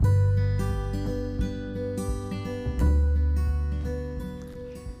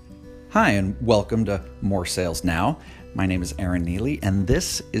Hi, and welcome to More Sales Now. My name is Aaron Neely, and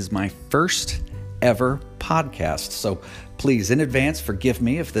this is my first ever podcast. So please, in advance, forgive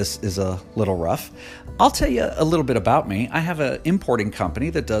me if this is a little rough. I'll tell you a little bit about me. I have an importing company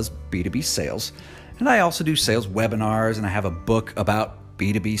that does B2B sales, and I also do sales webinars, and I have a book about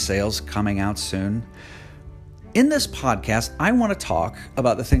B2B sales coming out soon. In this podcast, I want to talk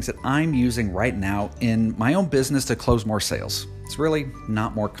about the things that I'm using right now in my own business to close more sales. It's really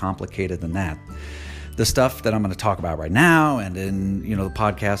not more complicated than that. The stuff that I'm going to talk about right now and in the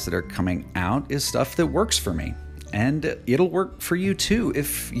podcasts that are coming out is stuff that works for me. And it'll work for you too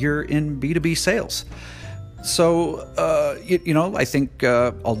if you're in B2B sales. So, I think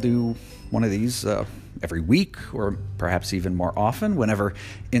I'll do one of these every week or perhaps even more often whenever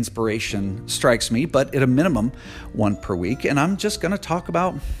inspiration strikes me, but at a minimum, one per week. And I'm just going to talk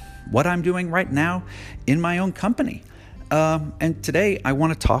about what I'm doing right now in my own company. And today I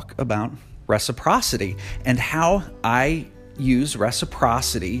want to talk about reciprocity and how I use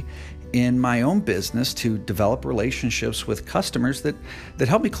reciprocity in my own business to develop relationships with customers that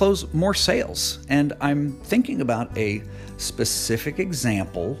help me close more sales. And I'm thinking about a specific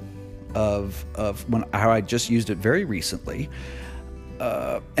example of how I just used it very recently.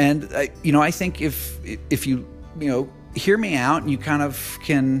 I think if you hear me out and you kind of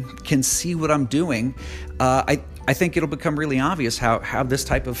can see what I'm doing, I think it'll become really obvious how this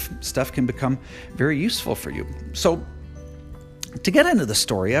type of stuff can become very useful for you. So to get into the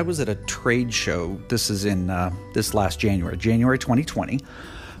story, I was at a trade show. This is in this last January 2020.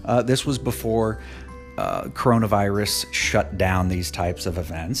 This was before coronavirus shut down these types of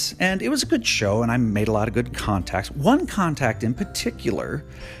events. And it was a good show, and I made a lot of good contacts. One contact in particular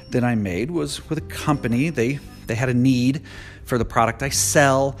that I made was with a company. They had a need for the product I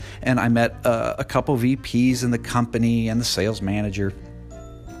sell, and I met a couple VPs in the company and the sales manager.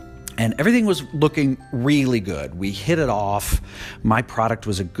 And everything was looking really good. We hit it off. My product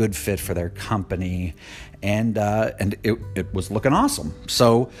was a good fit for their company, and it was looking awesome.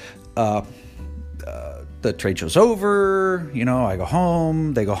 So the trade show's over, I go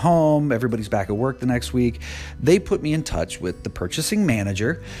home, they go home, everybody's back at work the next week. They put me in touch with the purchasing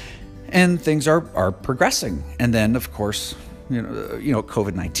manager, and things are progressing. And then, of course,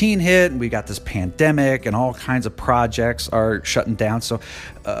 COVID-19 hit, and we got this pandemic, and all kinds of projects are shutting down. So,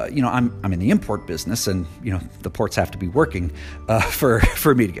 I'm in the import business, and the ports have to be working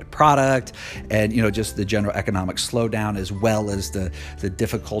for me to get product, and just the general economic slowdown, as well as the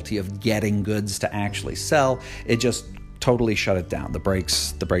difficulty of getting goods to actually sell. It just totally shut it down. The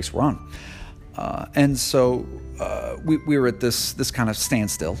brakes were on, and so we were at this kind of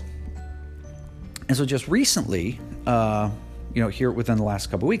standstill. And so just recently, here within the last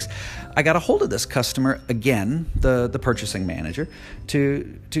couple of weeks, I got a hold of this customer again, the purchasing manager,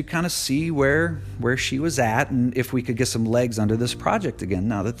 to kind of see where she was at and if we could get some legs under this project again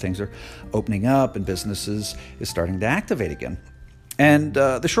now that things are opening up and businesses is starting to activate again. And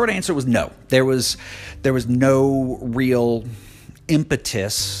the short answer was no. There was no real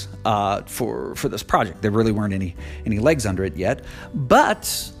impetus for this project. There really weren't any legs under it yet,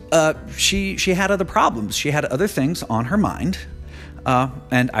 but she had other problems. She had other things on her mind,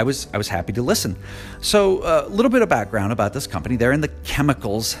 and I was happy to listen. So a little bit of background about this company. They're in the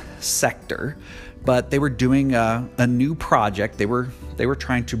chemicals sector, but they were doing a new project. They were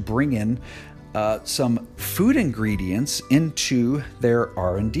trying to bring in some food ingredients into their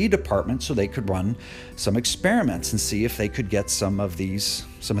R&D department so they could run some experiments and see if they could get some of these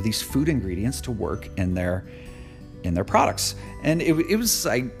food ingredients to work in their products. And it was,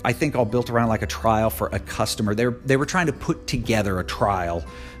 I think, all built around like a trial for a customer. They were trying to put together a trial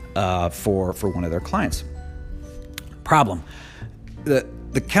for one of their clients. Problem: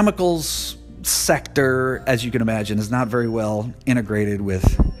 the chemicals sector, as you can imagine, is not very well integrated with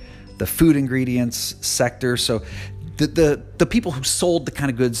the food ingredients sector. So the people who sold the kind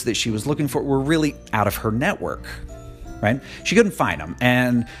of goods that she was looking for were really out of her network, right? She couldn't find them,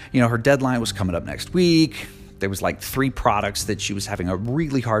 and her deadline was coming up next week. There was like 3 products that she was having a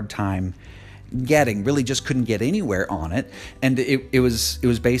really hard time getting, really just couldn't get anywhere on it. And it was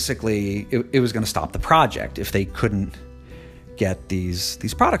basically, it was going to stop the project if they couldn't get these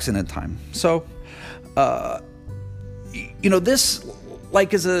products in time. So, this,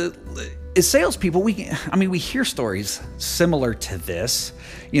 like as salespeople, we hear stories similar to this,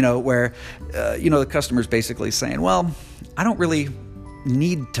 where, the customer's basically saying, well, I don't really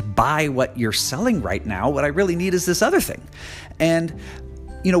need to buy what you're selling right now. What I really need is this other thing. And,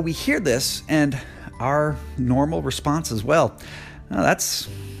 we hear this, and our normal response is, well, that's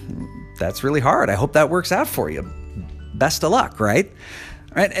really hard. I hope that works out for you. Best of luck, right?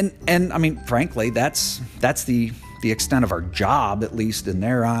 Right? And I mean, frankly, that's the extent of our job, at least in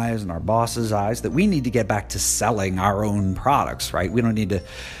their eyes and our boss's eyes, that we need to get back to selling our own products, right? We don't need to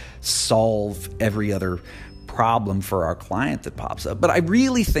solve every other problem for our client that pops up. But I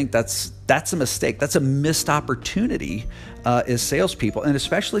really think that's a mistake. That's a missed opportunity as salespeople, and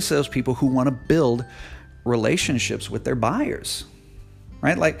especially salespeople who want to build relationships with their buyers.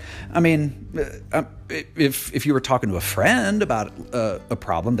 Right? Like, I mean, if you were talking to a friend about a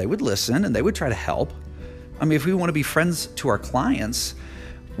problem, they would listen and they would try to help. I mean, if we want to be friends to our clients,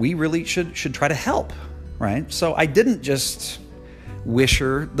 we really should try to help, right? So I didn't just wish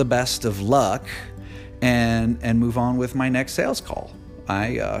her the best of luck and move on with my next sales call.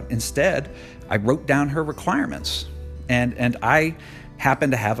 Instead, I wrote down her requirements, and I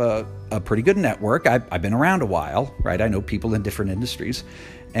happen to have a pretty good network. I've been around a while, right? I know people in different industries,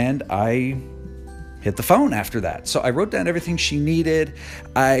 and I hit the phone after that. So I wrote down everything she needed.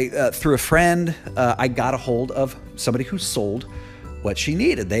 Through a friend, I got a hold of somebody who sold what she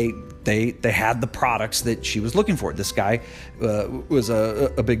needed. They had the products that she was looking for. This guy was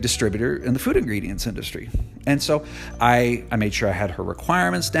a big distributor in the food ingredients industry. And so I made sure I had her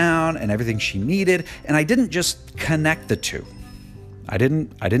requirements down and everything she needed, and I didn't just connect the two. I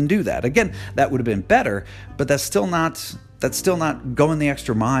didn't do that. Again, that would have been better, but that's still not going the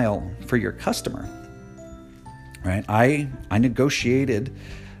extra mile for your customer. Right? I negotiated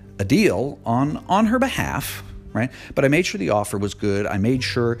a deal on her behalf, right? But I made sure the offer was good. I made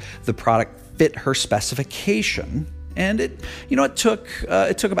sure the product fit her specification. And it took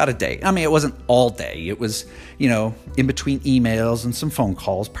about a day. I mean, it wasn't all day. It was, in between emails and some phone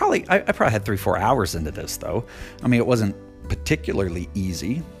calls. I probably had 3-4 hours into this, though. I mean, it wasn't particularly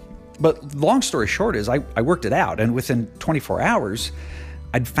easy. But long story short is I worked it out, and within 24 hours,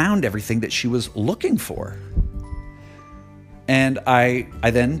 I'd found everything that she was looking for. And I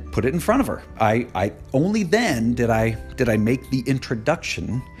then put it in front of her. I only then did I make the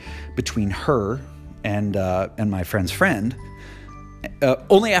introduction between her and my friend's friend.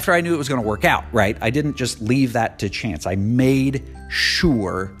 Only after I knew it was going to work out, right? I didn't just leave that to chance. I made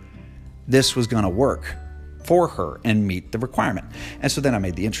sure this was going to work for her and meet the requirement. And so then I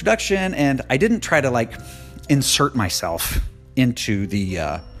made the introduction, and I didn't try to insert myself into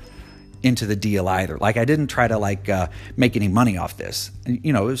the deal either. Like, I didn't try to make any money off this. And,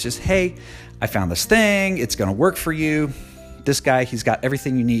 it was just, hey, I found this thing. It's going to work for you. This guy, he's got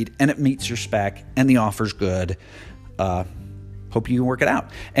everything you need, and it meets your spec, and the offer's good. Hope you can work it out.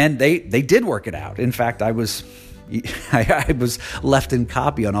 And they did work it out. In fact, I was left in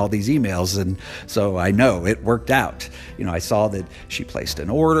copy on all these emails, and so I know it worked out. I saw that she placed an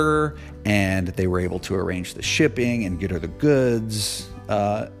order, and they were able to arrange the shipping and get her the goods.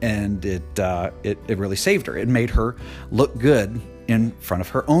 And it really saved her. It made her look good in front of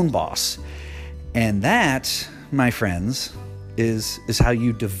her own boss. And that, my friends, is how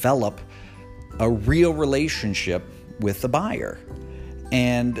you develop a real relationship with the buyer.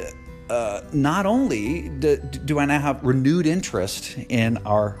 And not only do I now have renewed interest in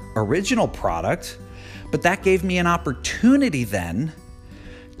our original product, but that gave me an opportunity then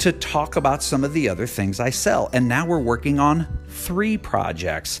to talk about some of the other things I sell. And now we're working on 3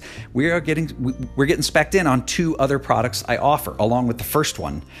 projects. We're getting spec'd in on 2 other products I offer, along with the first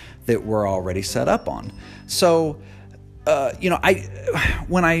one that we're already set up on. So,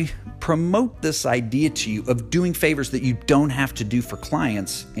 when I promote this idea to you of doing favors that you don't have to do for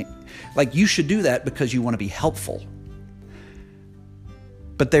clients, you should do that because you want to be helpful.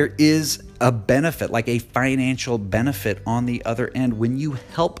 But there is a benefit, like a financial benefit on the other end. When you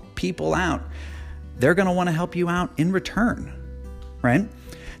help people out, they're going to want to help you out in return, right?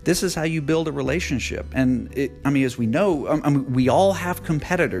 This is how you build a relationship. And as we know, we all have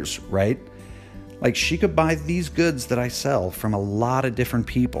competitors, right? Like, she could buy these goods that I sell from a lot of different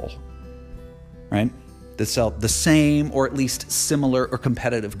people, right? That sell the same or at least similar or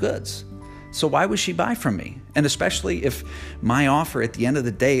competitive goods. So why would she buy from me? And especially if my offer at the end of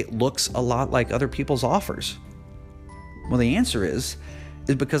the day looks a lot like other people's offers. Well, the answer is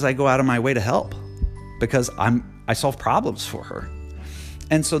because I go out of my way to help, because I solve problems for her.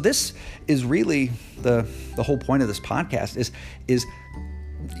 And so this is really the whole point of this podcast is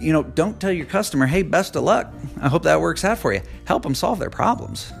don't tell your customer, hey, best of luck. I hope that works out for you. Help them solve their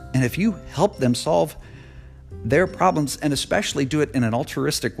problems. And if you help them solve their problems, and especially do it in an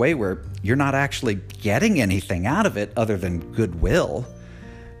altruistic way where you're not actually getting anything out of it other than goodwill,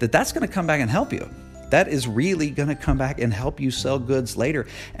 that's going to come back and help you. That is really going to come back and help you sell goods later.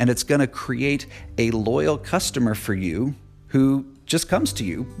 And it's going to create a loyal customer for you who just comes to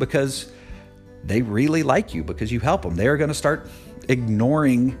you because they really like you, because you help them. They're going to start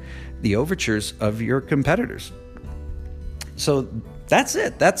ignoring the overtures of your competitors. So that's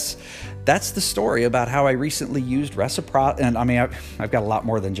it. That's the story about how I recently used reciprocity. And I mean, I've got a lot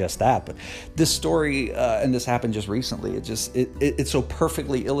more than just that, but this story, and this happened just recently, it so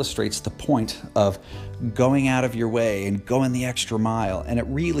perfectly illustrates the point of going out of your way and going the extra mile. And it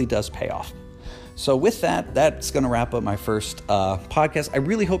really does pay off. So with that, that's going to wrap up my first podcast. I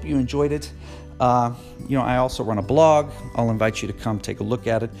really hope you enjoyed it. I also run a blog. I'll invite you to come take a look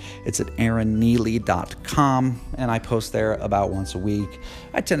at it. It's at aaronneely.com, and I post there about once a week.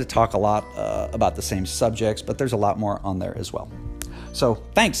 I tend to talk a lot about the same subjects, but there's a lot more on there as well. So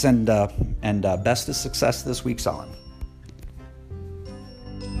thanks, and best of success this week, Solon.